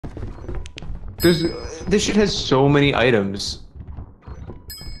This shit has so many items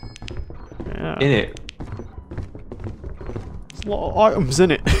Yeah. in it. There's a lot of items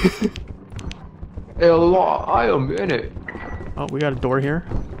in it. A lot of item in it. Oh, we got a door here.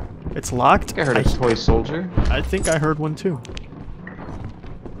 It's locked. I heard a toy soldier. I think I heard one too.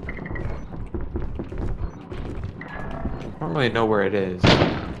 I don't really know where it is.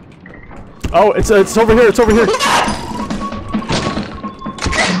 Oh, it's over here. It's over here.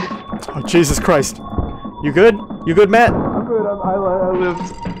 Oh, Jesus Christ. You good? You good, Matt? I'm good. I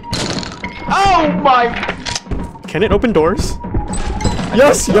lived. Oh my! Can it open doors?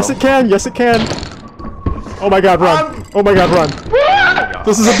 Yes, yes it can. Yes it can. Oh my God, run! Oh my God, run!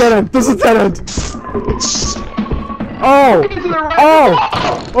 This is a dead end. This is a dead end. Oh!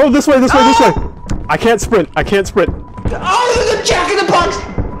 Oh! Oh, this way, this way, this way. I can't sprint. I can't sprint. Oh, there's a Jack in the Box!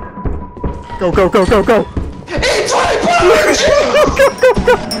 Go, go, go, go, go! It's my box!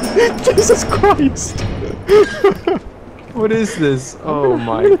 Jesus Christ! What is this? Oh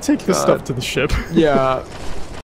my I'm gonna take this God. stuff to the ship. Yeah.